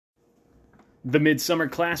The Midsummer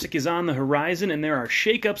Classic is on the horizon, and there are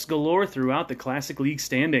shakeups galore throughout the Classic League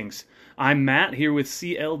standings. I'm Matt, here with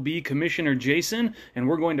CLB Commissioner Jason, and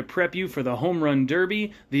we're going to prep you for the Home Run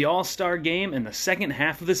Derby, the All-Star Game, and the second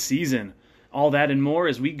half of the season. All that and more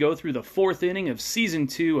as we go through the fourth inning of Season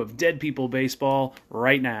 2 of Dead People Baseball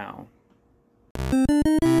right now.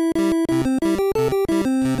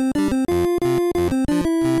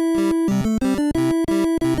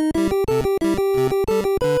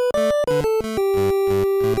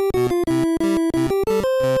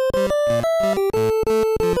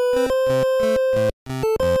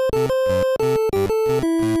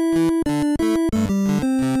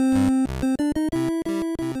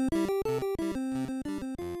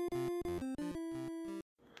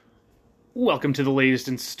 Welcome to the latest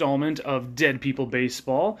installment of Dead People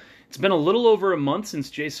Baseball. It's been a little over a month since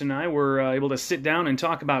Jason and I were able to sit down and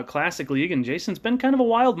talk about Classic League, and Jason, it's been kind of a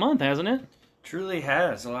wild month, hasn't it? Truly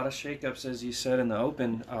has. A lot of shakeups, as you said in the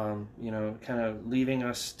open, kind of leaving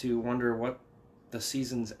us to wonder what the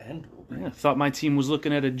season's end will be. Yeah, I thought my team was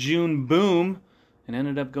looking at a June boom and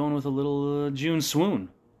ended up going with a little June swoon.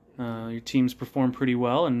 Your teams performed pretty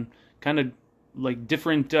well and kind of like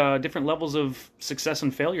different levels of success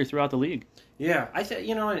and failure throughout the league. Yeah, I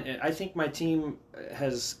think my team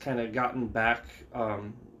has kind of gotten back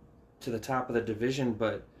to the top of the division,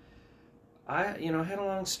 but I had a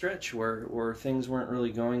long stretch where things weren't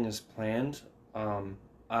really going as planned.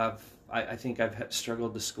 I think I've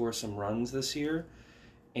struggled to score some runs this year,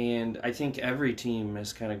 and I think every team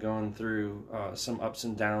is kind of going through some ups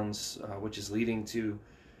and downs, which is leading to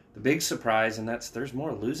the big surprise, and that's there's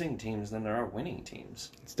more losing teams than there are winning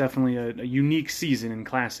teams. It's definitely a unique season in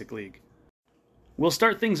Classic League. We'll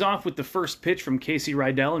start things off with the first pitch from Casey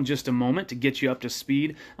Rydell in just a moment to get you up to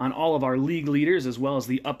speed on all of our league leaders as well as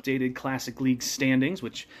the updated Classic League standings,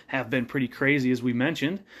 which have been pretty crazy as we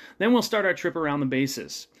mentioned. Then we'll start our trip around the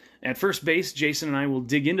bases. At first base, Jason and I will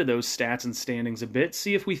dig into those stats and standings a bit,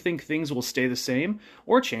 see if we think things will stay the same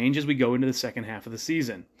or change as we go into the second half of the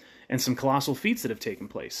season, and some colossal feats that have taken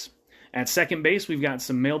place. At second base, we've got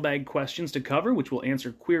some mailbag questions to cover, which will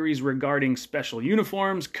answer queries regarding special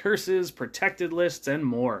uniforms, curses, protected lists, and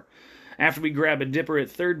more. After we grab a dipper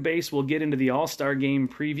at third base, we'll get into the All-Star Game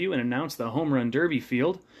preview and announce the Home Run Derby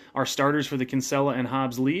field, our starters for the Kinsella and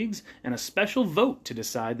Hobbs leagues, and a special vote to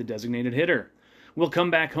decide the designated hitter. We'll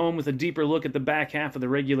come back home with a deeper look at the back half of the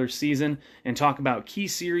regular season and talk about key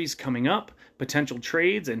series coming up, potential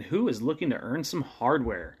trades, and who is looking to earn some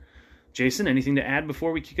hardware. Jason, anything to add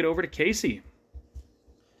before we kick it over to Casey?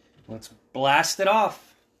 Let's blast it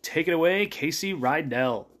off. Take it away, Casey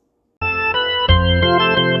Rydell.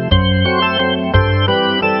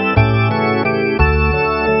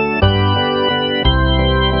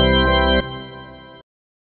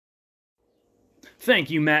 Thank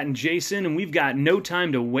you, Matt and Jason, and we've got no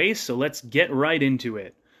time to waste, so let's get right into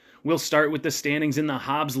it. We'll start with the standings in the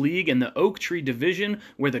Hobbs League and the Oak Tree Division,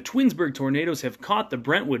 where the Twinsburg Tornadoes have caught the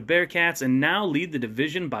Brentwood Bearcats and now lead the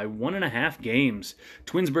division by 1.5 games.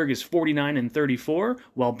 Twinsburg is 49-34,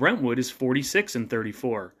 while Brentwood is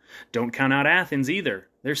 46-34. Don't count out Athens either.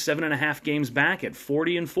 They're 7.5 games back at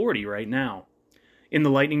 40-40 right now. In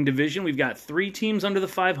the Lightning Division, we've got 3 teams under the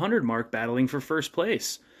 500 mark battling for first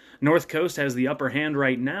place. North Coast has the upper hand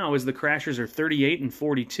right now as the Crashers are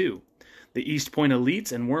 38-42. The East Point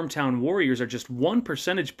Elites and Wormtown Warriors are just 1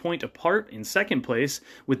 percentage point apart in second place,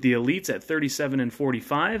 with the Elites at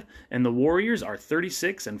 37-45 and the Warriors are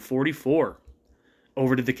 36-44.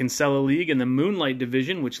 Over to the Kinsella League and the Moonlight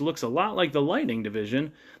Division, which looks a lot like the Lightning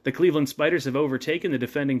Division, the Cleveland Spiders have overtaken the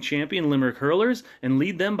defending champion Limerick Hurlers and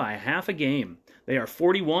lead them by half a game. They are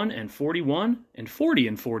 41-41 and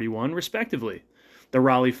 40-41 respectively. The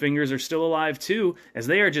Raleigh Fingers are still alive too, as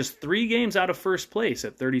they are just 3 games out of first place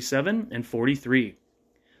at 37-43.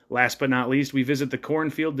 Last but not least, we visit the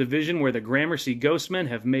Cornfield Division, where the Gramercy Ghostmen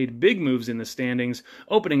have made big moves in the standings,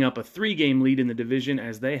 opening up a 3-game lead in the division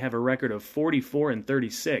as they have a record of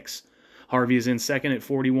 44-36. Harvey is in second at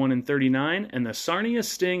 41-39, and the Sarnia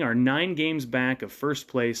Sting are 9 games back of first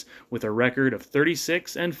place with a record of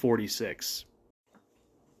 36-46.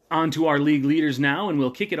 On to our league leaders now, and we'll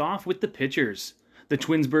kick it off with the pitchers. The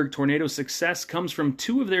Twinsburg Tornadoes' success comes from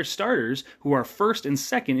 2 of their starters who are first and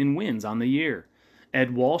second in wins on the year.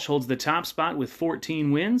 Ed Walsh holds the top spot with 14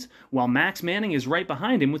 wins, while Max Manning is right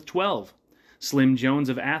behind him with 12. Slim Jones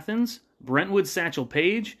of Athens, Brentwood Satchel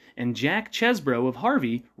Paige, and Jack Chesbro of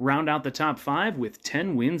Harvey round out the top 5 with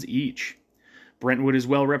 10 wins each. Brentwood is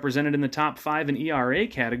well represented in the top 5 in ERA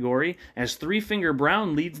category, as Three Finger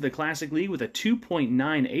Brown leads the Classic League with a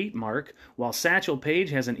 2.98 mark, while Satchel Paige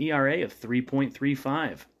has an ERA of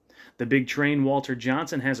 3.35. The big train Walter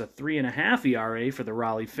Johnson has a 3.5 ERA for the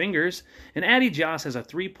Raleigh Fingers, and Addie Joss has a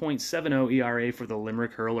 3.70 ERA for the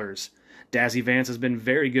Limerick Hurlers. Dazzy Vance has been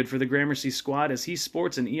very good for the Gramercy squad as he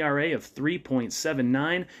sports an ERA of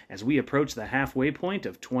 3.79 as we approach the halfway point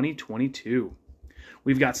of 2022.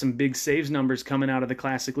 We've got some big saves numbers coming out of the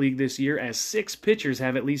Classic League this year as 6 pitchers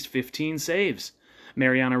have at least 15 saves.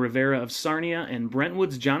 Mariana Rivera of Sarnia and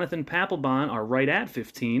Brentwood's Jonathan Papelbon are right at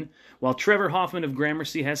 15, while Trevor Hoffman of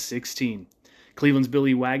Gramercy has 16. Cleveland's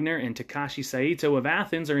Billy Wagner and Takashi Saito of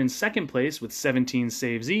Athens are in second place with 17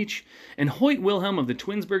 saves each, and Hoyt Wilhelm of the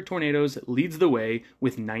Twinsburg Tornadoes leads the way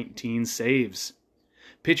with 19 saves.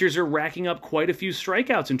 Pitchers are racking up quite a few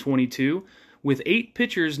strikeouts in 22, with 8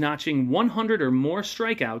 pitchers notching 100 or more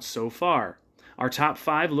strikeouts so far. Our top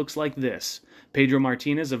 5 looks like this. Pedro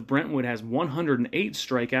Martinez of Brentwood has 108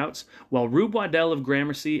 strikeouts, while Rube Waddell of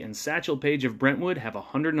Gramercy and Satchel Paige of Brentwood have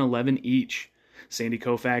 111 each. Sandy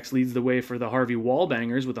Koufax leads the way for the Harvey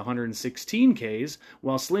Wallbangers with 116 Ks,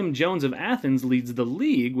 while Slim Jones of Athens leads the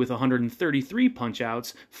league with 133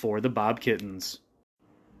 punch-outs for the Bob Kittens.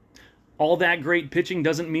 All that great pitching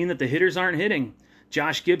doesn't mean that the hitters aren't hitting.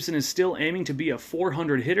 Josh Gibson is still aiming to be a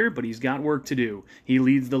 400 hitter, but he's got work to do. He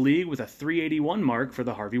leads the league with a 381 mark for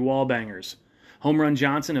the Harvey Wallbangers. Home Run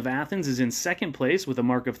Johnson of Athens is in second place with a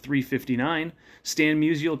mark of 359. Stan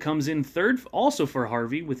Musial comes in third, also for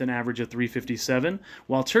Harvey, with an average of 357,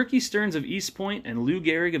 while Turkey Stearns of East Point and Lou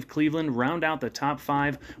Gehrig of Cleveland round out the top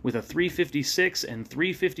 5 with a 356 and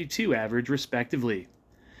 352 average, respectively.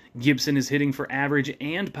 Gibson is hitting for average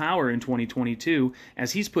and power in 2022,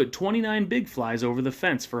 as he's put 29 big flies over the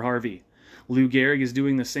fence for Harvey. Lou Gehrig is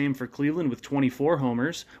doing the same for Cleveland with 24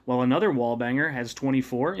 homers, while another Wallbanger has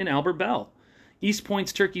 24 in Albert Bell. East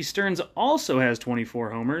Point's Turkey Stearns also has 24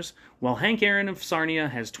 homers, while Hank Aaron of Sarnia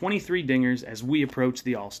has 23 dingers as we approach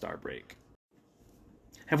the All-Star break.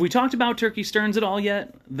 Have we talked about Turkey Stearns at all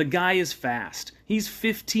yet? The guy is fast. He's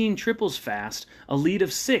 15 triples fast, a lead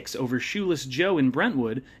of 6 over Shoeless Joe in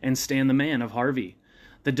Brentwood and Stan the Man of Harvey.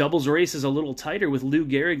 The doubles race is a little tighter with Lou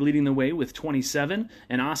Gehrig leading the way with 27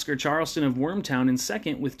 and Oscar Charleston of Wormtown in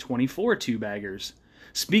second with 24 two-baggers.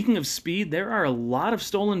 Speaking of speed, there are a lot of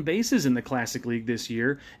stolen bases in the Classic League this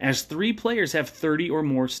year, as 3 players have 30 or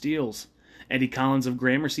more steals. Eddie Collins of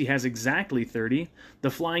Gramercy has exactly 30,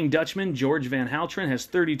 the Flying Dutchman George Van Haltren has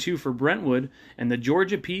 32 for Brentwood, and the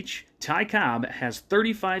Georgia Peach Ty Cobb has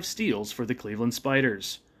 35 steals for the Cleveland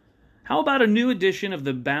Spiders. How about a new edition of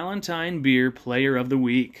the Ballantine Beer Player of the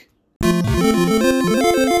Week?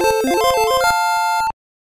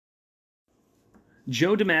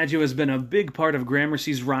 Joe DiMaggio has been a big part of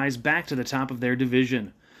Gramercy's rise back to the top of their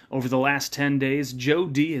division. Over the last 10 days, Joe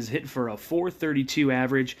D has hit for a .432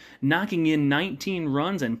 average, knocking in 19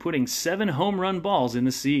 runs and putting 7 home run balls in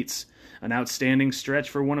the seats. An outstanding stretch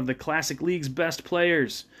for one of the Classic League's best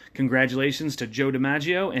players. Congratulations to Joe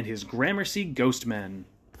DiMaggio and his Gramercy Ghostmen.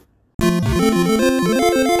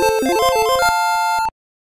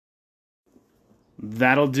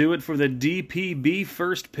 That'll do it for the DPB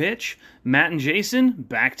First Pitch. Matt and Jason,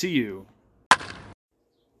 back to you.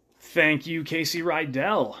 Thank you, Casey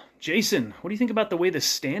Rydell. Jason, what do you think about the way the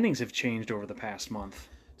standings have changed over the past month?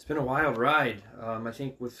 It's been a wild ride. I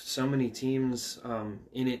think with so many teams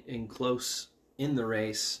in it and close in the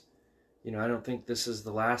race, I don't think this is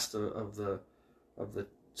the last of the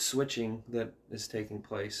switching that is taking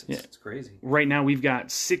place. It's crazy. Right now we've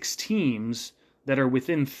got 6 teams that are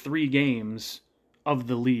within 3 games of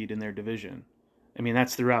the lead in their division. I mean,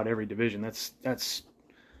 that's throughout every division. That's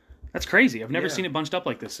crazy. I've never seen it bunched up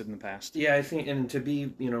like this in the past. Yeah, I think, and to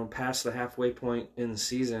be, past the halfway point in the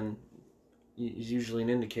season is usually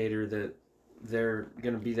an indicator that they're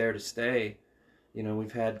going to be there to stay.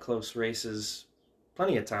 We've had close races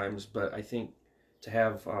plenty of times, but I think to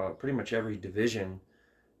have pretty much every division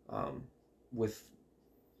with,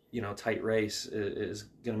 tight race is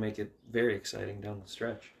going to make it very exciting down the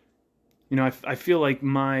stretch. I feel like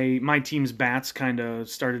my team's bats kind of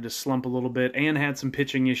started to slump a little bit and had some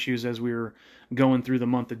pitching issues as we were going through the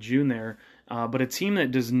month of June there. But a team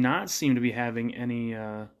that does not seem to be having any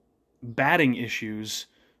batting issues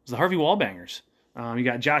is the Harvey Wallbangers. You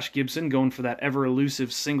got Josh Gibson going for that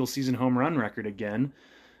ever-elusive single-season home run record again.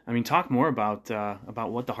 I mean, talk more about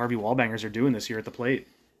what the Harvey Wallbangers are doing this year at the plate.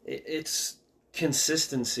 It's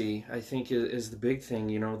consistency, I think, is the big thing.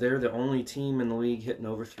 They're the only team in the league hitting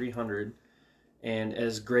over 300. And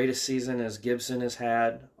as great a season as Gibson has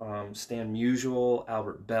had, Stan Musial,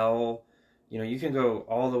 Albert Bell, you can go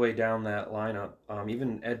all the way down that lineup.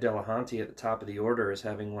 Even Ed Delahanty at the top of the order is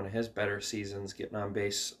having one of his better seasons, getting on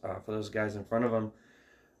base for those guys in front of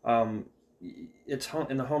him. it's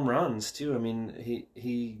in the home runs too. I mean,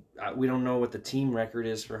 we don't know what the team record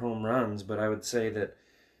is for home runs, but I would say that,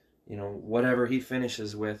 whatever he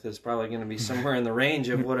finishes with is probably going to be somewhere in the range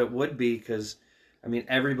of what it would be, because, I mean,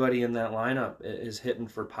 everybody in that lineup is hitting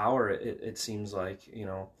for power. It seems like,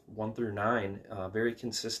 1 through 9, very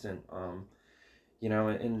consistent.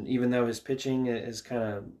 And even though his pitching is kind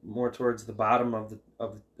of more towards the bottom of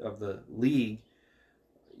the league,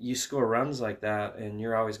 you score runs like that, and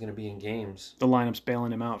you're always going to be in games. The lineup's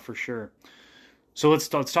bailing him out for sure. So let's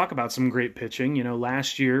talk about some great pitching.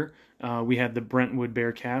 Last year we had the Brentwood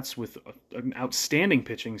Bearcats with an outstanding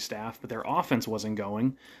pitching staff, but their offense wasn't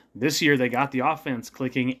going. This year they got the offense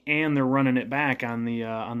clicking, and they're running it back on the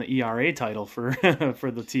ERA title for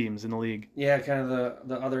for the teams in the league. Yeah, kind of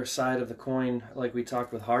the other side of the coin, like we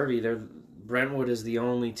talked with Harvey. Brentwood is the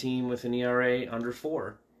only team with an ERA under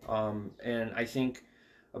 4, and I think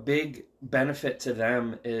a big benefit to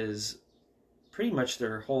them is pretty much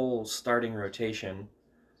their whole starting rotation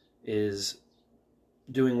is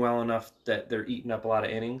doing well enough that they're eating up a lot of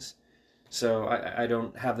innings. So I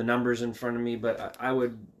don't have the numbers in front of me, but I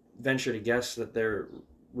would venture to guess that their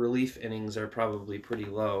relief innings are probably pretty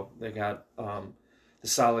low. They got the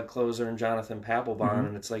solid closer in Jonathan Papelbon,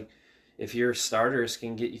 and it's like, if your starters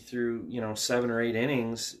can get you through 7 or 8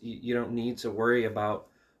 innings, you don't need to worry about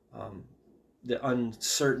the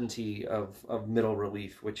uncertainty of middle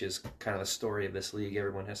relief, which is kind of the story of this league.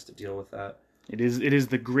 Everyone has to deal with that. It is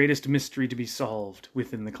the greatest mystery to be solved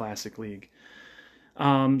within the Classic League.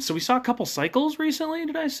 So we saw a couple cycles recently.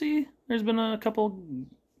 Did I see? There's been a couple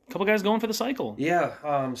guys going for the cycle.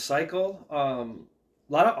 Yeah, cycle.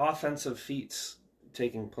 A lot of offensive feats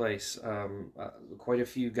taking place. Quite a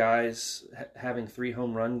few guys having 3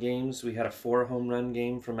 home run games. We had a 4 home run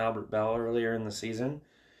game from Albert Bell earlier in the season.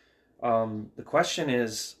 The question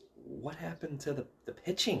is, what happened to the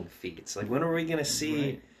pitching feats? Like, when are we going to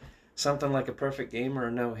see something like a perfect game or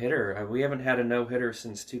a no-hitter? We haven't had a no-hitter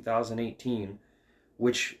since 2018,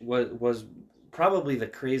 which was probably the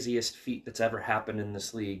craziest feat that's ever happened in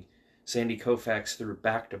this league. Sandy Koufax threw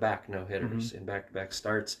back-to-back no-hitters in back-to-back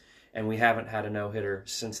starts, and we haven't had a no-hitter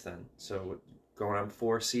since then. So going on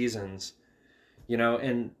 4 seasons,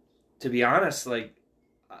 and to be honest, like,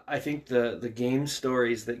 I think the game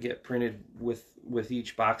stories that get printed with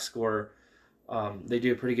each box score, they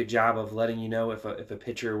do a pretty good job of letting you know if a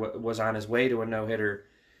pitcher was on his way to a no-hitter.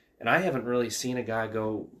 And I haven't really seen a guy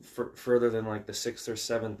go further than like the 6th or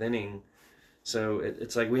 7th inning. So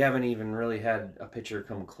it's like we haven't even really had a pitcher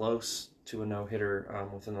come close to a no-hitter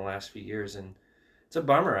within the last few years. And it's a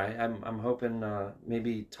bummer. I'm hoping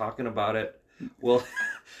maybe talking about it, well,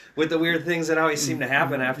 with the weird things that always seem to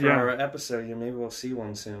happen after our episode, maybe we'll see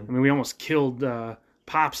one soon. I mean, we almost killed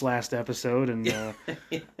Pops last episode, and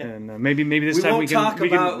and maybe this time we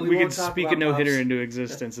can speak a no hitter into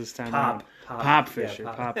existence this time. Pop Fisher.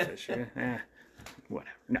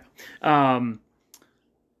 Whatever. No.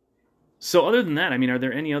 So other than that, I mean, are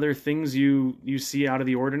there any other things you see out of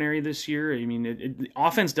the ordinary this year? I mean, the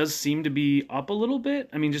offense does seem to be up a little bit.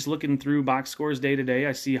 I mean, just looking through box scores day to day,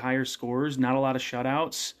 I see higher scores, not a lot of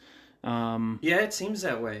shutouts. Yeah, it seems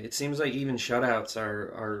that way. It seems like even shutouts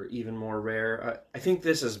are even more rare. I think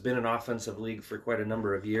this has been an offensive league for quite a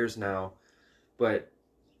number of years now, but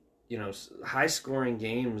high-scoring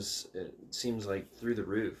games, it seems like through the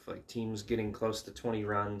roof. Like teams getting close to 20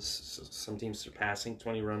 runs, some teams surpassing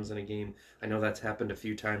 20 runs in a game. I know that's happened a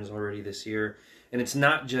few times already this year. And it's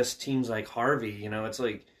not just teams like Harvey, it's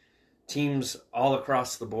like teams all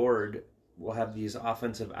across the board will have these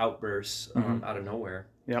offensive outbursts out of nowhere.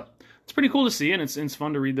 Yep. It's pretty cool to see, and it's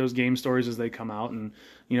fun to read those game stories as they come out. And,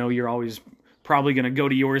 you're always probably going to go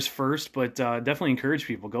to yours first, but definitely encourage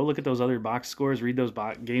people. Go look at those other box scores, read those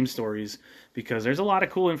game stories, because there's a lot of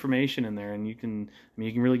cool information in there, and you can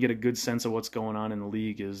really get a good sense of what's going on in the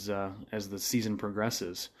league as the season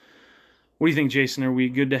progresses. What do you think, Jason? Are we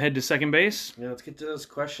good to head to second base? Yeah, let's get to those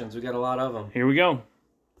questions. We got a lot of them. Here we go.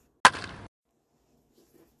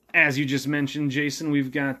 As you just mentioned, Jason,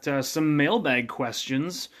 we've got some mailbag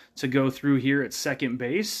questions to go through here at second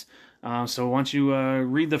base. So why don't you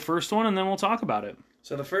read the first one, and then we'll talk about it.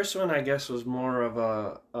 So the first one, I guess, was more of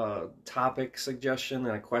a topic suggestion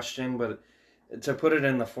than a question, but to put it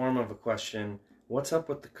in the form of a question, what's up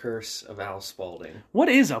with the curse of Al Spalding? What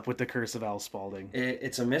is up with the curse of Al Spalding?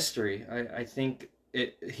 It's a mystery. I think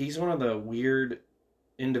he's one of the weird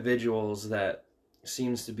individuals that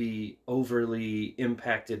seems to be overly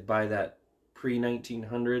impacted by that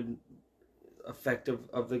pre-1900 effect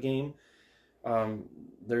of the game.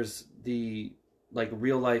 There's the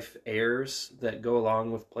real life errors that go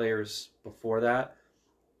along with players before that.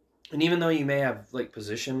 And even though you may have like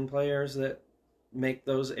position players that make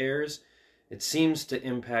those errors, it seems to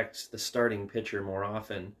impact the starting pitcher more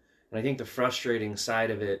often. And I think the frustrating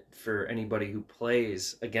side of it for anybody who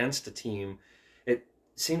plays against a team, it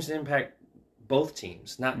seems to impact both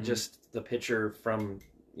teams, not just the pitcher from,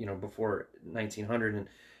 before 1900. And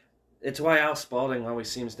it's why Al Spalding always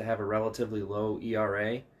seems to have a relatively low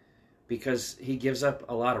ERA, because he gives up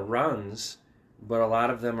a lot of runs, but a lot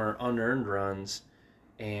of them are unearned runs.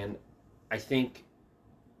 And I think,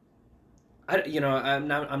 I'm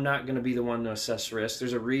not going to be the one to assess risk.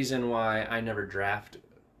 There's a reason why I never draft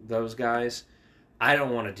those guys. I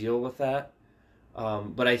don't want to deal with that.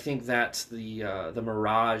 But I think that's the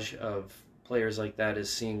mirage of players like that,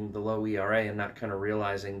 is seeing the low ERA and not kind of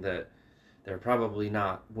realizing that they're probably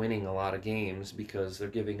not winning a lot of games because they're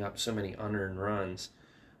giving up so many unearned runs.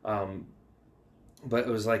 But it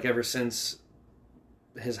was like ever since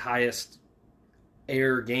his highest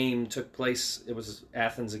air game took place, it was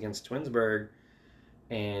Athens against Twinsburg,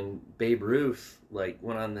 and Babe Ruth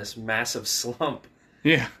went on this massive slump.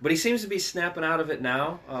 Yeah. But he seems to be snapping out of it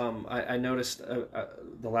now. I noticed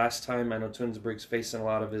the last time, I know Twinsburg's facing a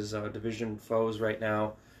lot of his division foes right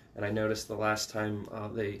now, and I noticed the last time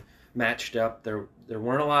they matched up, there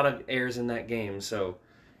weren't a lot of errors in that game, so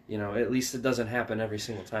at least it doesn't happen every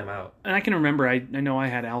single time out. And I can remember, I know I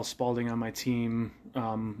had Al Spalding on my team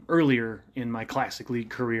earlier in my Classic League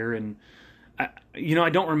career, and I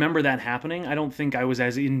don't remember that happening. I don't think I was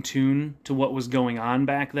as in tune to what was going on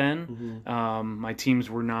back then. My teams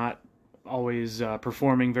were not always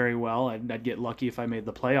performing very well. I'd get lucky if I made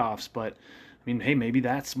the playoffs, but I mean, hey, maybe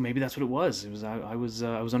that's what it was. It was I was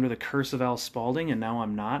under the curse of Al Spalding, and now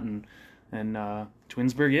I'm not, and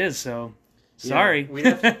Twinsburg is. So sorry.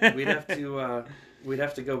 Yeah, we'd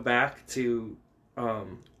have to go back to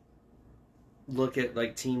look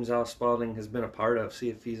at teams Al Spalding has been a part of, see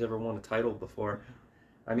if he's ever won a title before.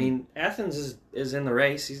 I mean, Athens is in the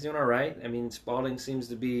race. He's doing all right. I mean, Spalding seems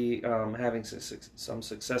to be having some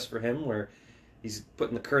success for him, where he's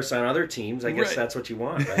putting the curse on other teams. I guess that's what you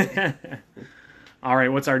want, right? All right,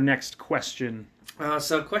 what's our next question?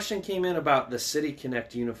 So a question came in about the City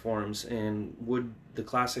Connect uniforms, and would the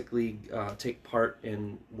Classic League take part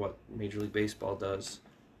in what Major League Baseball does?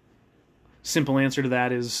 Simple answer to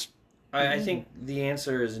that is... I think the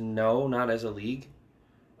answer is no, not as a league.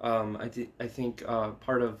 I think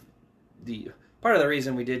part of the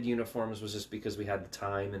reason we did uniforms was just because we had the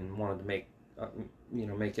time and wanted to make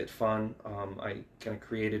it fun. I kind of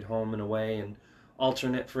created home in a way and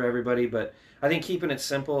alternate for everybody, but I think keeping it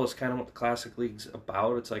simple is kind of what the Classic League's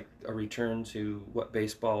about. It's like a return to what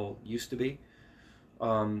baseball used to be.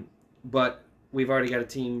 But we've already got a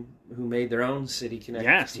team who made their own City Connect.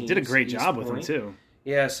 Yes, teams, did a great East job with Point. them too.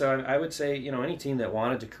 Yeah, so I would say, any team that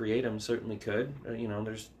wanted to create them certainly could.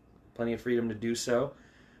 There's plenty of freedom to do so.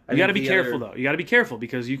 You got to be careful, though. You got to be careful,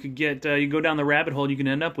 because you could get you go down the rabbit hole and you can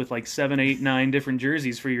end up with 7, 8, 9 different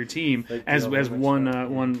jerseys for your team as one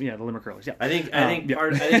the Limerick Curlers. Yeah, I think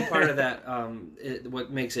part of that what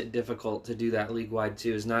makes it difficult to do that league wide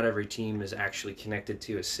too is not every team is actually connected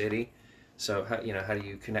to a city. So how do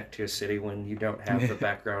you connect to a city when you don't have the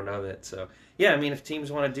background of it? So yeah, I mean, if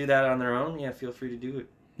teams want to do that on their own, yeah, feel free to do it.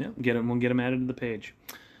 Yeah, we'll get them added to the page.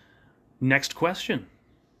 Next question.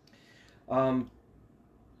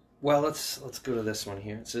 Well, let's go to this one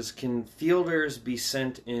here. It says, can fielders be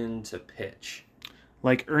sent in to pitch?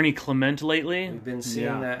 Like Ernie Clement lately? We've been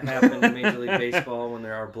seeing that happen in Major League Baseball when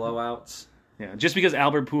there are blowouts. Yeah, just because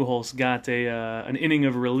Albert Pujols got an inning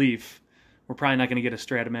of relief, we're probably not going to get a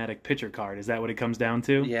Stratomatic pitcher card. Is that what it comes down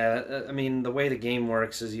to? Yeah, I mean, the way the game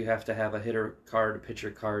works is you have to have a hitter card, a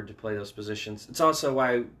pitcher card to play those positions. It's also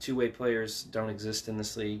why two-way players don't exist in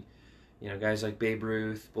this league. Guys like Babe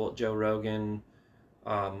Ruth, Joe Rogan,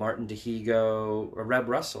 Martin DeHigo, or Reb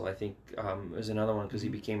Russell, I think, is another one because he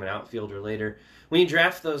became an outfielder later. When you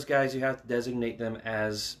draft those guys, you have to designate them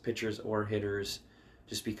as pitchers or hitters,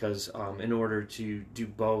 just because in order to do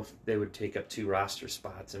both, they would take up 2 roster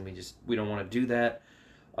spots, and we don't want to do that.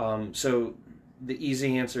 So the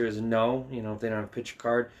easy answer is no, if they don't have a pitcher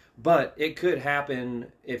card. But it could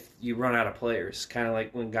happen if you run out of players, kind of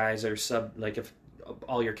like when guys are if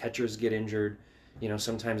all your catchers get injured.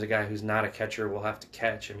 Sometimes a guy who's not a catcher will have to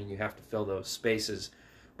catch. I mean, you have to fill those spaces.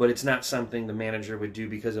 But it's not something the manager would do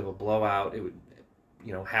because of a blowout. It would,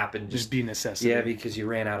 happen. Just be necessity. Yeah, because you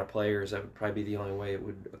ran out of players. That would probably be the only way it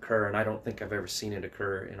would occur. And I don't think I've ever seen it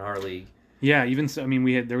occur in our league. Yeah, even so, I mean,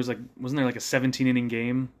 wasn't there a 17-inning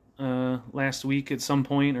game last week at some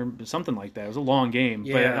point or something like that? It was a long game,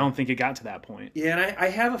 but I don't think it got to that point. Yeah, and I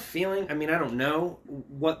have a feeling, I mean, I don't know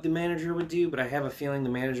what the manager would do, but I have a feeling the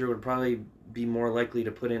manager would probably be more likely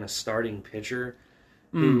to put in a starting pitcher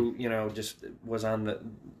who just was on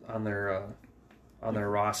their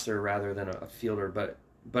roster rather than a fielder. But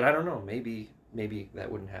I don't know. Maybe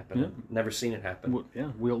that wouldn't happen. Yeah. I've never seen it happen.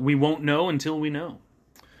 We won't know until we know.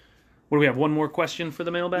 What do we have? One more question for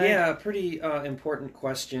the mailbag? Yeah, a pretty important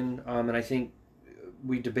question, and I think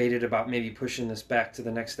we debated about maybe pushing this back to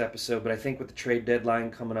the next episode, but I think with the trade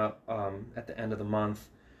deadline coming up at the end of the month,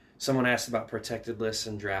 someone asked about protected lists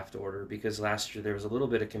and draft order, because last year there was a little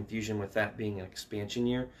bit of confusion with that being an expansion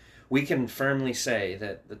year. We can firmly say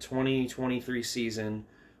that the 2023 season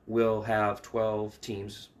will have 12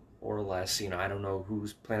 teams or less. I don't know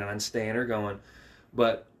who's planning on staying or going,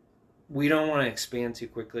 but we don't want to expand too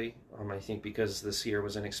quickly. I think because this year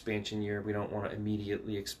was an expansion year, we don't want to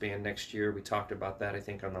immediately expand next year. We talked about that, I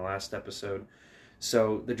think, on the last episode.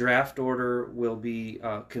 So the draft order will be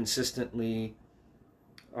consistently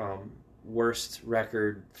worst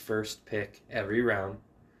record first pick every round.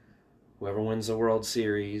 Whoever wins the World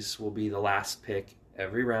Series will be the last pick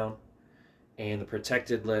every round. And the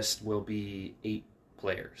protected list will be 8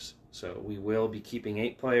 players. So we will be keeping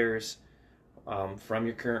 8 players from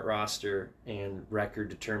your current roster, and record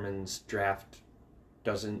determines draft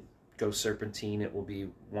doesn't go serpentine. It will be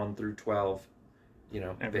 1 through 12,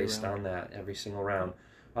 based on that every single round.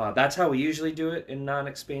 That's how we usually do it in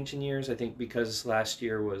non-expansion years. I think because last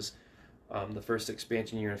year was the first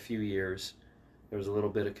expansion year in a few years, there was a little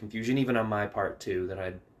bit of confusion, even on my part too, that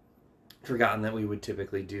I'd forgotten that we would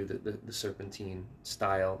typically do the serpentine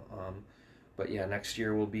style. But yeah, next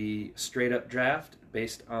year will be straight up draft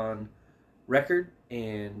based on record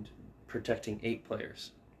and protecting 8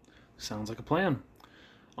 players. Sounds like a plan.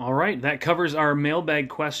 All right, that covers our mailbag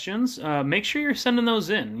questions. Make sure you're sending those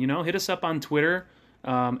in. Hit us up on Twitter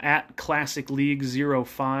at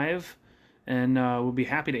ClassicLeague05, and we'll be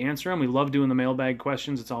happy to answer them. We love doing the mailbag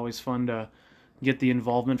questions. It's always fun to get the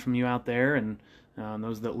involvement from you out there and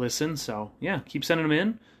those that listen. So, yeah, keep sending them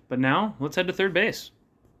in. But now, let's head to third base.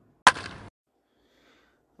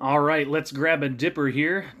 All right, let's grab a dipper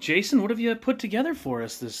here. Jason, what have you put together for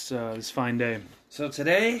us this fine day? So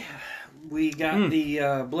today we got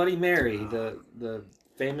the Bloody Mary, the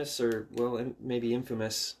famous or maybe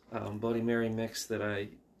infamous Bloody Mary mix that I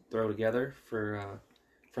throw together for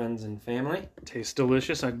friends and family. Tastes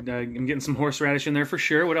delicious. I'm getting some horseradish in there for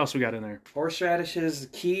sure. What else we got in there? Horseradish is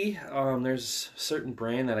the key. There's a certain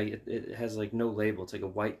brand that it has like no label. It's like a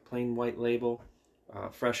plain white label.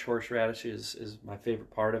 Fresh horseradish is my favorite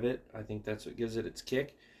part of it. I think that's what gives it its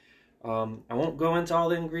kick. I won't go into all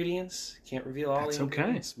the ingredients. Can't reveal all the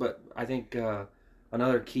ingredients. Okay. But I think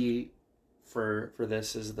another key for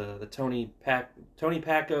this is the Tony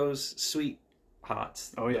Packo's Sweet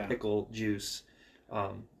Hots. Oh yeah. The pickle juice.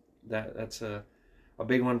 That's a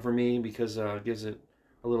big one for me because it gives it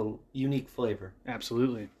a little unique flavor.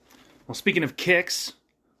 Absolutely. Well, speaking of kicks,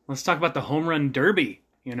 let's talk about the Home Run Derby.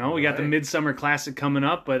 We got the Midsummer Classic coming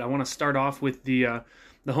up, but I want to start off with the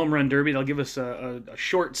Home Run Derby. They'll give us a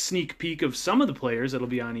short sneak peek of some of the players that'll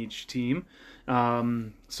be on each team.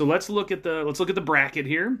 So let's look at the bracket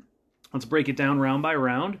here. Let's break it down round by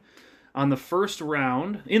round. In the first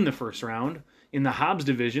round, in the Hobbs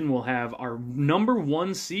division, we'll have our number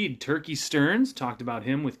 1 seed, Turkey Stearns. Talked about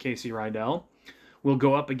him with Casey Rydell. We'll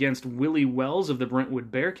go up against Willie Wells of the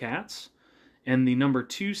Brentwood Bearcats. And the number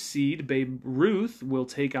 2 seed, Babe Ruth, will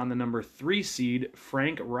take on the number 3 seed,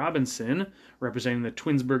 Frank Robinson, representing the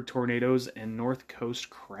Twinsburg Tornadoes and North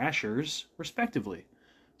Coast Crashers, respectively.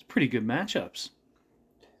 It's pretty good matchups.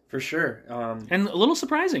 For sure. And a little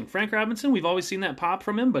surprising. Frank Robinson, we've always seen that pop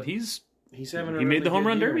from him, but he made the Home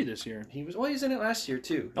Run Derby this year. He was in it last year,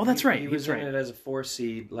 too. Oh, that's right. He was in it as a 4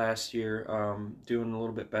 seed last year, doing a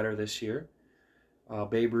little bit better this year.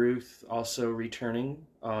 Babe Ruth also returning,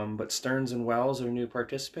 but Stearns and Wells are new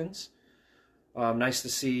participants. Nice to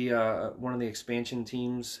see one of the expansion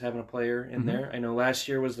teams having a player in there. I know last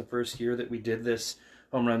year was the first year that we did this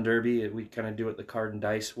Home Run Derby. We kind of do it the card and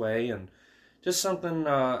dice way, and just something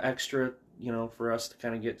extra, for us to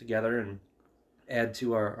kind of get together and add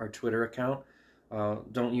to our Twitter account.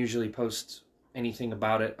 Don't usually post anything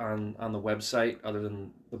about it on the website other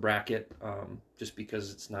than the bracket, just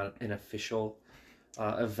because it's not an official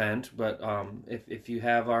event. But if you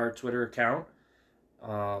have our Twitter account,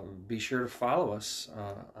 be sure to follow us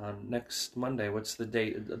on next Monday. What's the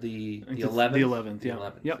date? The 11th? The 11th, yeah. The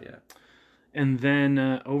 11th, yep. Yeah. And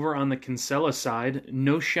then over on the Kinsella side,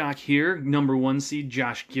 no shock here, number 1 seed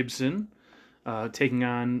Josh Gibson taking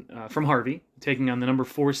on, from Harvey, taking on the number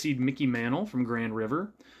 4 seed Mickey Mantle from Grand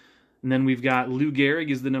River. And then we've got Lou Gehrig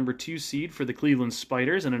is the number 2 seed for the Cleveland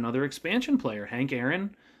Spiders and another expansion player, Hank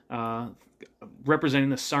Aaron, uh, representing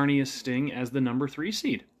the Sarnia Sting as the number 3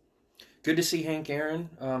 seed. Good to see Hank Aaron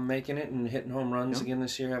making it and hitting home runs Yep. again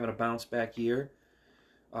this year, having a bounce back year.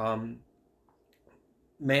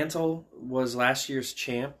 Mantle was last year's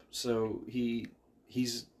champ, so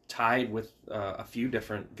he's tied with a few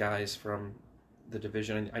different guys from the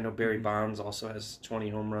division. I know Barry Bonds also has 20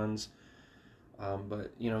 home runs.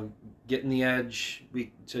 But, getting the edge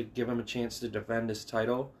to give him a chance to defend his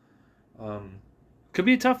title. Could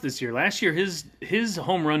be tough this year. Last year, his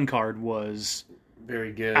home run card was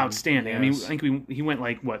very good, outstanding. Yes. I mean, he went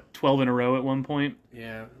 12 in a row at one point.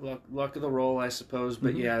 Yeah, luck of the roll, I suppose.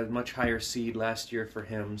 But yeah, much higher seed last year for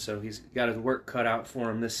him, so he's got his work cut out for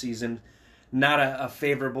him this season. Not a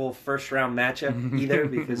favorable first round matchup either,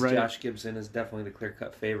 because Right. Josh Gibson is definitely the clear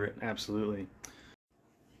cut favorite. Absolutely.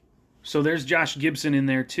 So there's Josh Gibson in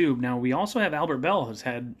there too. Now we also have Albert Bell, who's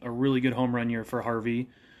had a really good home run year for Harvey.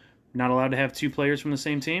 Not allowed to have 2 players from the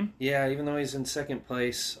same team. Yeah, even though he's in second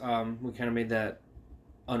place, we kind of made that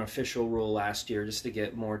unofficial rule last year just to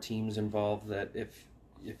get more teams involved. That if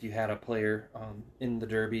you had a player in the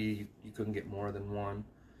Derby, you couldn't get more than one.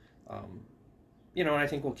 And I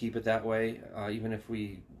think we'll keep it that way, even if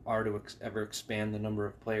we are to ever expand the number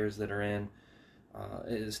of players that are in.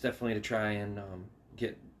 It's definitely to try and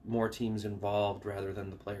get more teams involved rather than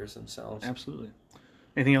the players themselves. Absolutely.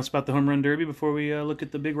 Anything else about the home run derby before we look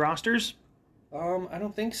at the big rosters? I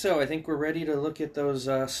don't think so. I think we're ready to look at those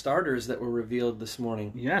starters that were revealed this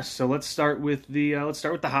morning. Yes. So let's start with the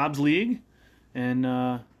Hobbs League,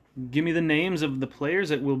 and give me the names of the players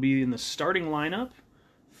that will be in the starting lineup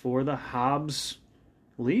for the Hobbs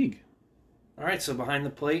League. All right. So behind the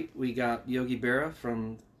plate, we got Yogi Berra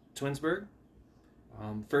from Twinsburg.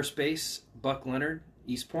 First base, Buck Leonard,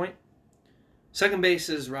 East Point. Second base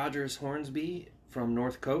is Rogers Hornsby from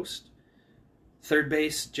North Coast. Third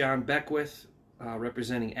base, John Beckwith,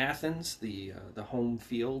 representing Athens, the home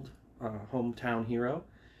field, hometown hero.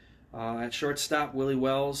 At shortstop, Willie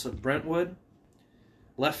Wells of Brentwood.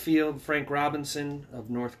 Left field, Frank Robinson of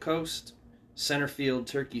North Coast. Center field,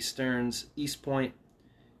 Turkey Stearns, East Point.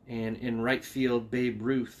 And in right field, Babe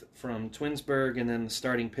Ruth from Twinsburg. And then the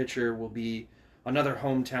starting pitcher will be another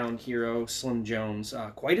hometown hero, Slim Jones.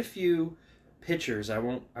 Quite a few pitchers. I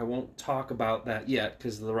won't talk about that yet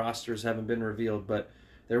because the rosters haven't been revealed, but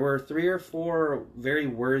there were 3 or 4 very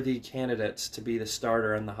worthy candidates to be the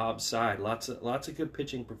starter on the Hobbs side. Lots of good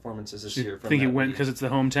pitching performances this year. I think he went because it's the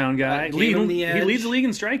hometown guy. He leads the league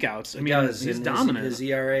in strikeouts. I mean, he's dominant. His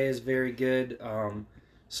ERA is very good.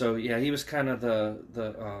 So yeah, he was kind of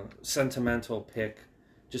the sentimental pick,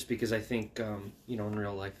 just because I think in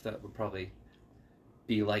real life that would probably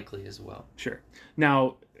be likely as well. Sure.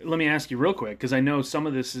 Now, let me ask you real quick, because I know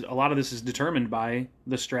a lot of this is determined by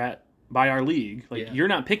our league. You're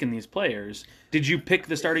not picking these players. Did you pick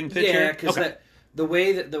the starting pitcher? Yeah, because the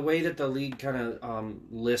way that the league kind of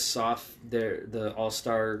lists off the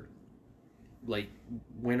All-Star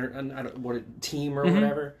winner, team or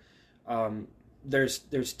whatever. There's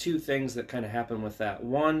 2 things that kind of happen with that.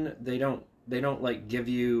 One, they don't give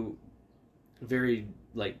you very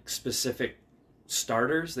specific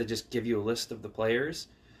starters. They just give you a list of the players.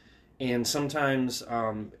 And sometimes,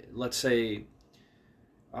 let's say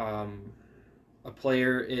a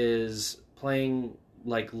player is playing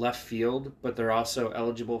left field, but they're also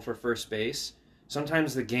eligible for first base.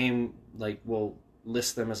 Sometimes the game will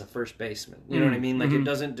list them as a first baseman. You know what I mean? It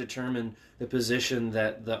doesn't determine the position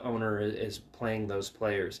that the owner is playing those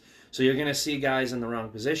players. So you're going to see guys in the wrong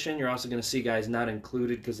position. You're also going to see guys not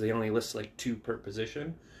included because they only list 2 per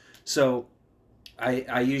position. So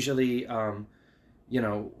I usually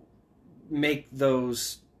make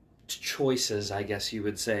those choices, I guess you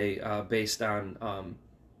would say, based on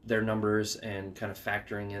their numbers and kind of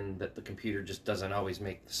factoring in that the computer just doesn't always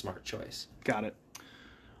make the smart choice. Got it.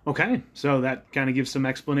 Okay, so that kind of gives some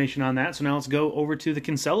explanation on that. So now let's go over to the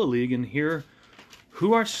Kinsella League and hear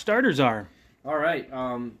who our starters are. All right.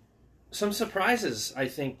 Some surprises, I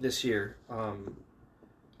think, this year.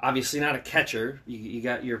 Obviously not a catcher. You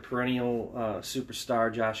got your perennial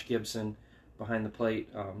superstar, Josh Gibson, behind the plate,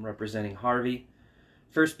 representing Harvey.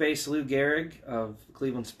 First base, Lou Gehrig of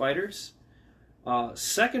Cleveland Spiders.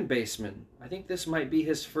 Second baseman, I think this might be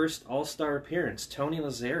his first All-Star appearance, Tony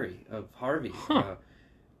Lazzari of Harvey.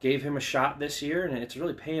 Gave him a shot this year, and it's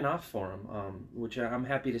really paying off for him, which I'm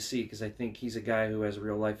happy to see because I think he's a guy who has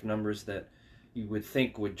real-life numbers that you would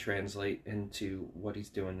think would translate into what he's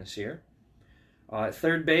doing this year.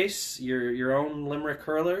 Third base, your own Limerick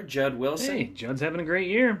hurler, Judd Wilson. Hey, Judd's having a great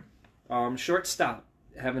year. Shortstop,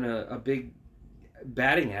 having a big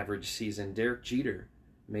batting average season, Derek Jeter,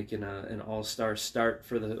 making an all-star start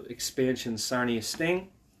for the expansion Sarnia Sting.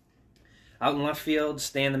 Out in left field,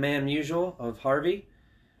 Stan the Man Musial of Harvey.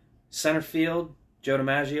 Center field, Joe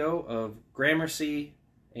DiMaggio of Gramercy,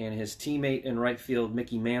 and his teammate in right field,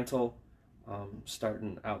 Mickey Mantle,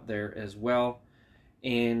 starting out there as well.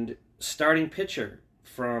 And starting pitcher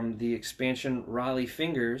from the expansion Raleigh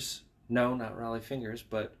Fingers, no, not Raleigh Fingers,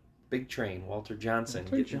 but Big Train, Walter Johnson,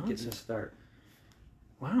 getting a start.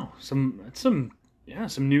 Wow, some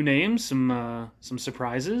new names, some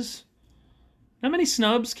surprises. Not many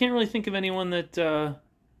snubs. Can't really think of anyone that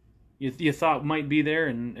you thought might be there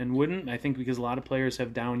and wouldn't. I think because a lot of players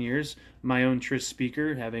have down years. My own Tris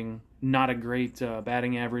Speaker having not a great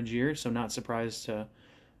batting average year, so not surprised to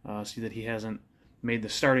see that he hasn't made the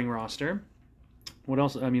starting roster. What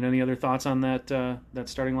else? I mean, any other thoughts on that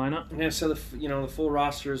starting lineup? Yeah, so the full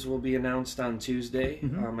rosters will be announced on Tuesday.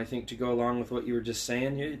 Mm-hmm. I think to go along with what you were just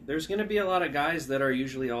saying, there's going to be a lot of guys that are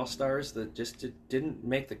usually all-stars that just didn't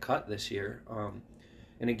make the cut this year.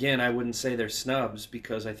 And again, I wouldn't say they're snubs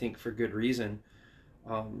because I think for good reason.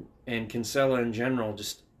 And Kinsella in general,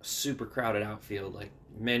 just super crowded outfield, like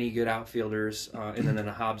many good outfielders, and then in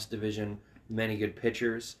the Hobbs division, many good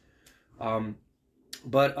pitchers.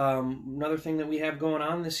 But another thing that we have going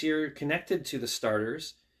on this year connected to the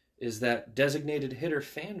starters is that designated hitter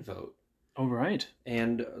fan vote. Oh, right.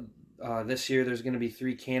 And this year there's going to be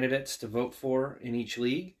 3 candidates to vote for in each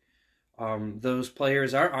league. Those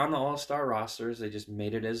players are on the all-star rosters. They just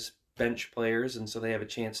made it as bench players, and so they have a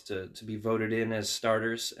chance to be voted in as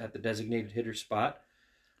starters at the designated hitter spot.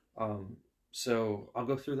 So I'll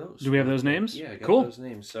go through those. Do we have those names? Yeah, I got cool. those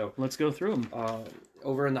names. So let's go through them.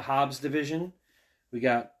 Over in the Hobbs division, we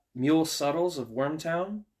got Mule Suttles of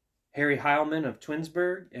Wormtown, Harry Heilman of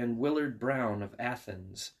Twinsburg, and Willard Brown of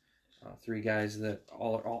Athens. 3 guys that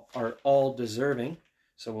are all deserving.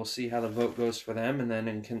 So we'll see how the vote goes for them. And then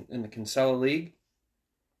in the Kinsella League,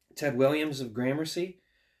 Ted Williams of Gramercy,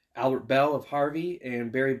 Albert Bell of Harvey,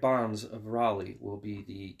 and Barry Bonds of Raleigh will be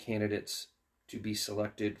the candidates to be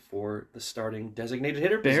selected for the starting designated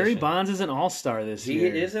hitter position. Barry Bonds is an all-star this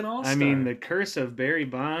year. He is an all-star. I mean, the curse of Barry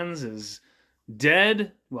Bonds is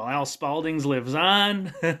dead while Al Spalding's lives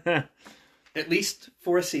on. At least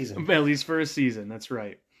for a season. At least for a season, that's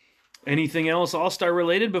right. Anything else all-star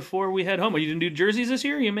related before we head home? Are you going to do jerseys this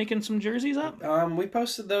year? Are you making some jerseys up? We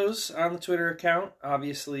posted those on the Twitter account.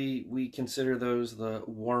 Obviously, we consider those the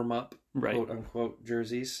warm-up, right, quote-unquote,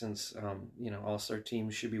 jerseys, since, all-star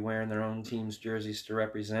teams should be wearing their own team's jerseys to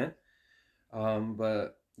represent.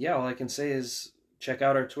 But, yeah, all I can say is check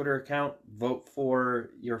out our Twitter account, vote for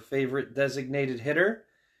your favorite designated hitter,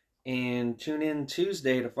 and tune in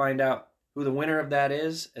Tuesday to find out who the winner of that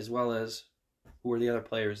is, as well as who are the other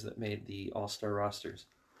players that made the all-star rosters.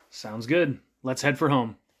 Sounds good. Let's head for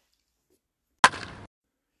home.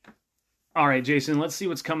 All right, Jason, let's see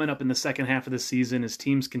what's coming up in the second half of the season as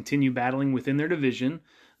teams continue battling within their division,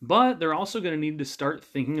 but they're also going to need to start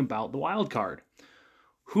thinking about the wild card.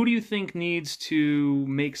 Who do you think needs to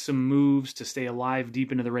make some moves to stay alive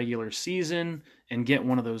deep into the regular season and get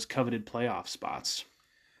one of those coveted playoff spots?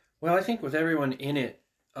 Well, I think with everyone in it,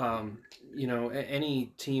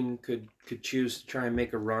 any team could choose to try and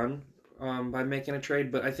make a run by making a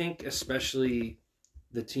trade, but I think especially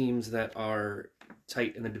the teams that are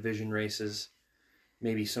tight in the division races,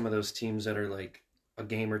 maybe some of those teams that are like a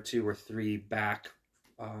game or 2 or 3 back,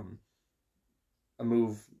 a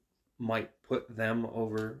move might put them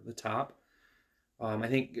over the top. I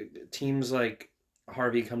think teams like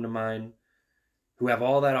Harvey come to mind who have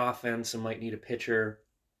all that offense and might need a pitcher.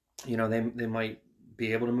 They might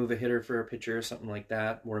be able to move a hitter for a pitcher or something like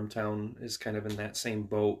that. Wormtown is kind of in that same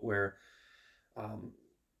boat where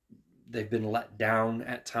they've been let down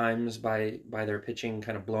at times by their pitching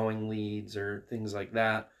kind of blowing leads or things like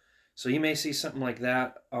that. So you may see something like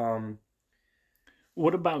that.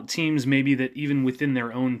 What about teams maybe that even within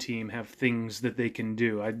their own team have things that they can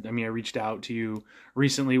do? I reached out to you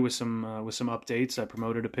recently with some updates. I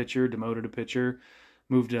promoted a pitcher, demoted a pitcher,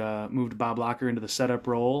 moved Bob Locker into the setup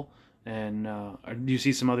role. And do you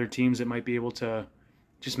see some other teams that might be able to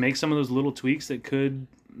just make some of those little tweaks that could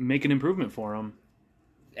make an improvement for them?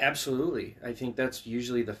 Absolutely. I think that's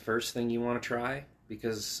usually the first thing you want to try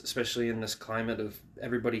because especially in this climate of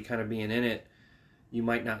everybody kind of being in it, you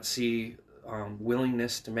might not see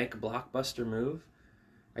willingness to make a blockbuster move.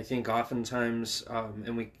 I think oftentimes,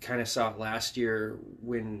 and we kind of saw it last year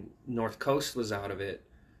when North Coast was out of it,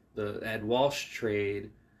 the Ed Walsh trade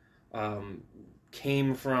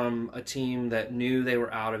came from a team that knew they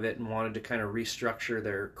were out of it and wanted to kind of restructure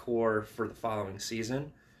their core for the following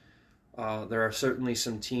season. There are certainly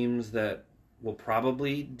some teams that will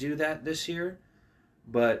probably do that this year,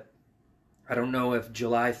 but I don't know if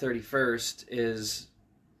July 31st is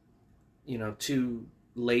too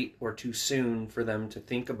late or too soon for them to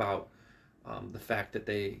think about the fact that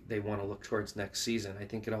they want to look towards next season. I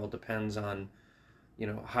think it all depends on,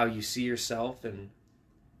 how you see yourself. And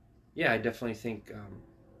yeah, I definitely think,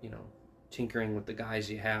 tinkering with the guys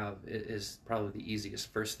you have is probably the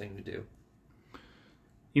easiest first thing to do.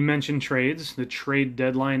 You mentioned trades. The trade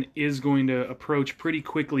deadline is going to approach pretty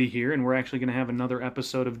quickly here, and we're actually going to have another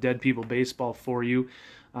episode of Dead People Baseball for you,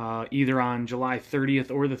 either on July 30th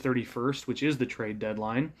or the 31st, which is the trade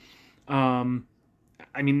deadline.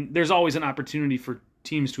 There's always an opportunity for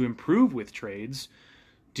teams to improve with trades.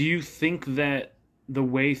 Do you think that the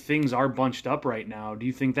way things are bunched up right now, do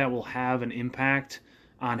you think that will have an impact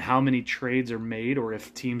on how many trades are made, or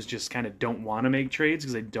if teams just kind of don't want to make trades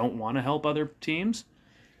because they don't want to help other teams?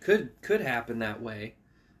 Could happen that way.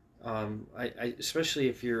 Especially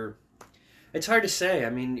if you're... It's hard to say. I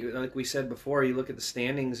mean, like we said before, you look at the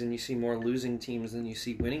standings and you see more losing teams than you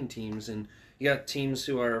see winning teams. And you got teams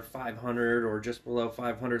who are 500 or just below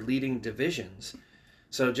 500 leading divisions.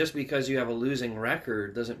 So just because you have a losing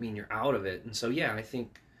record doesn't mean you're out of it. And so, yeah, I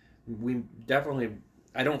think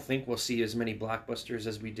I don't think we'll see as many blockbusters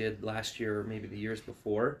as we did last year or maybe the years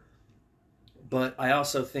before. But I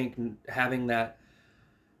also think having that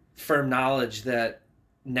firm knowledge that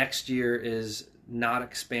next year is not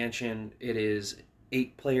expansion, it is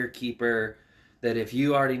 8-player keeper, that if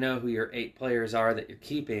you already know who your 8 players are that you're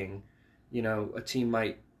keeping, a team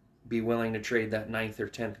might be willing to trade that 9th or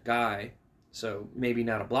 10th guy. So maybe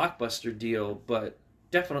not a blockbuster deal, but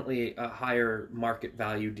definitely a higher market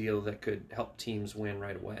value deal that could help teams win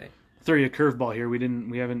right away. Throw you a curveball here.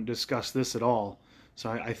 We haven't discussed this at all. So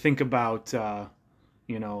I think about a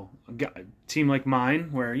team like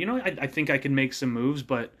mine where I think I can make some moves,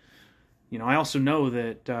 but I also know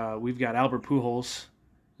that we've got Albert Pujols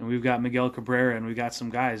and we've got Miguel Cabrera and we've got some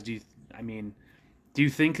guys. Do you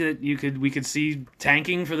think that we could see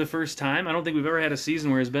tanking for the first time? I don't think we've ever had a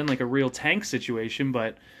season where it's been like a real tank situation,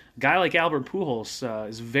 but a guy like Albert Pujols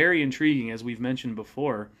is very intriguing, as we've mentioned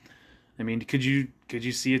before. I mean, could you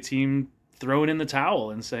see a team throwing in the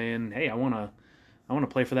towel and saying, "Hey, I want to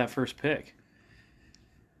play for that first pick"?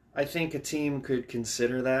 I think a team could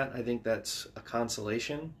consider that. I think that's a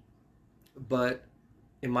consolation. But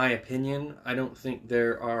in my opinion, I don't think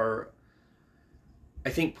I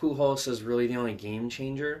think Pujols is really the only game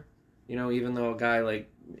changer. Even though a guy like,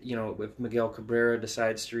 if Miguel Cabrera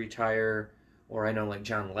decides to retire, or I know like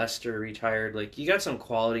John Lester retired, like you got some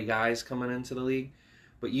quality guys coming into the league,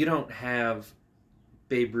 but you don't have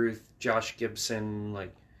Babe Ruth, Josh Gibson,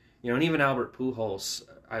 and even Albert Pujols,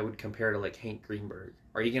 I would compare to like Hank Greenberg.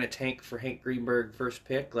 Are you going to tank for Hank Greenberg first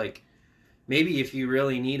pick? Like, maybe if you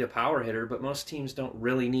really need a power hitter, but most teams don't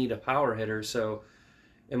really need a power hitter. So,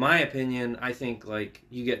 in my opinion, I think like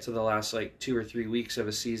you get to the last 2 or 3 weeks of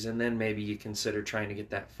a season, then maybe you consider trying to get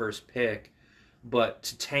that first pick. But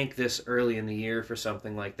to tank this early in the year for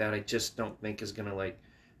something like that, I just don't think is going to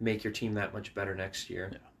make your team that much better next year.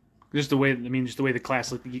 Yeah. Just the way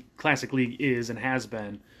the classic league is and has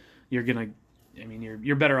been,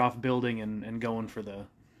 you're better off building and going for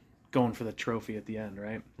the trophy at the end,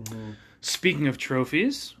 right? Mm-hmm. Speaking of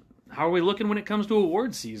trophies, how are we looking when it comes to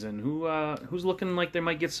award season? Who's looking like they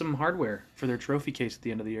might get some hardware for their trophy case at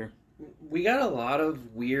the end of the year? We got a lot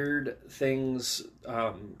of weird things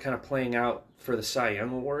kind of playing out for the Cy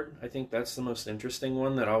Young Award. I think that's the most interesting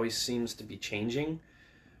one that always seems to be changing.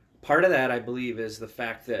 Part of that, I believe, is the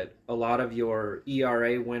fact that a lot of your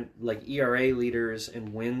ERA leaders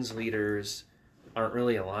and wins leaders aren't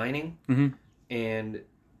really aligning. Mm-hmm. And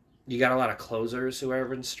you got a lot of closers who are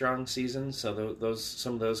having strong seasons, so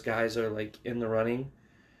some of those guys are in the running.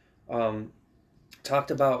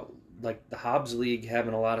 Talked about the Hobbs League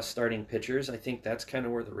having a lot of starting pitchers. I think that's kind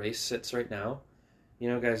of where the race sits right now.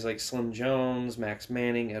 Guys like Slim Jones, Max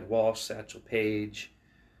Manning, Ed Walsh, Satchel Paige.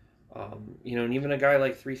 And even a guy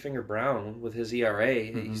like Three Finger Brown with his ERA,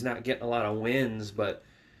 mm-hmm. He's not getting a lot of wins, but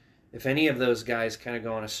if any of those guys kind of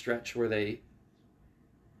go on a stretch where they,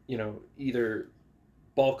 either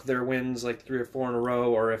bulk their wins 3 or 4 in a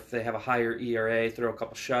row, or if they have a higher ERA, throw a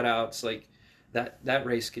couple shutouts, that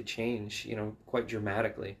race could change, quite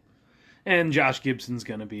dramatically. And Josh Gibson's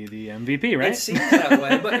going to be the MVP, right? It seems that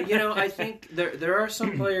way, but I think there are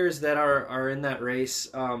some players that are in that race,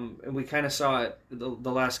 and we kind of saw it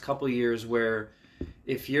the last couple of years where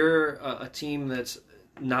if you're a team that's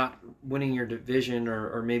not winning your division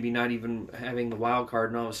or maybe not even having the wild card,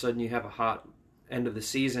 and all of a sudden you have a hot end of the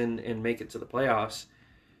season and make it to the playoffs,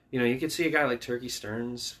 you could see a guy like Turkey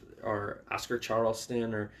Stearns or Oscar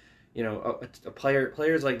Charleston or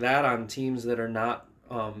players like that on teams that are not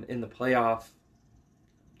in the playoff,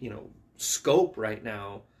 scope right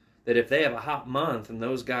now, that if they have a hot month and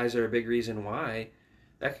those guys are a big reason why,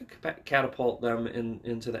 that could catapult them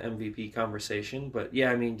into the MVP conversation. But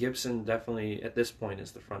yeah, I mean, Gibson definitely at this point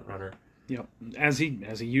is the front runner. Yep, as he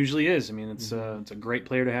usually is. I mean, it's a great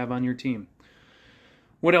player to have on your team.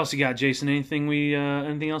 What else you got, Jason? Anything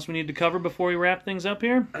else we need to cover before we wrap things up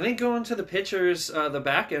here? I think going to the pitchers, the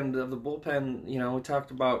back end of the bullpen, we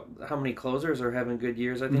talked about how many closers are having good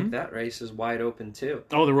years. I think that race is wide open too.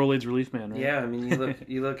 Oh, the Rolaids relief man, right? Yeah, I mean,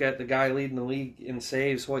 you look at the guy leading the league in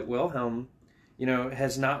saves, Hoyt Wilhelm,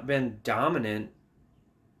 has not been dominant.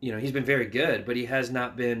 He's been very good, but he has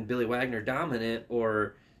not been Billy Wagner dominant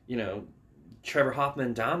or, Trevor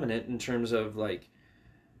Hoffman dominant in terms of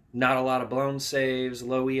not a lot of blown saves,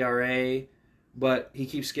 low ERA, but he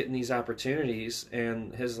keeps getting these opportunities,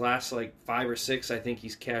 and his last 5 or 6, I think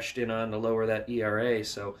he's cashed in on to lower that ERA.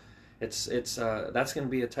 So it's that's going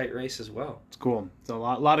to be a tight race as well. It's cool. It's a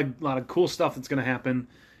lot of cool stuff that's going to happen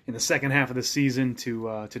in the second half of the season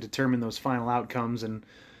to determine those final outcomes, and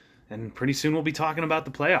pretty soon we'll be talking about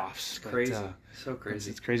the playoffs. It's crazy, so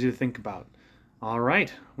crazy. It's crazy to think about. All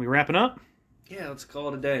right, we wrapping up? Yeah, let's call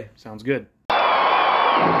it a day. Sounds good.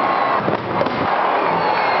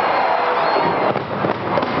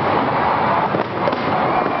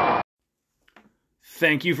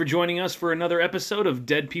 Thank you for joining us for another episode of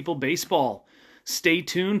Dead People Baseball. Stay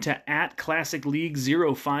tuned to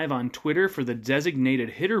 @ClassicLeague05 on Twitter for the designated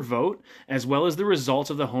hitter vote, as well as the results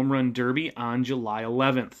of the Home Run Derby on July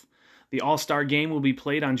 11th. The All-Star Game will be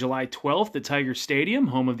played on July 12th at Tiger Stadium,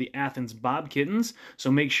 home of the Athens Bobkittens,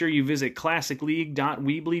 so make sure you visit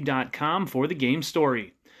classicleague.weebly.com for the game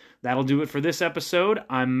story. That'll do it for this episode.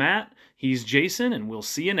 I'm Matt, he's Jason, and we'll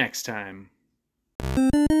see you next time.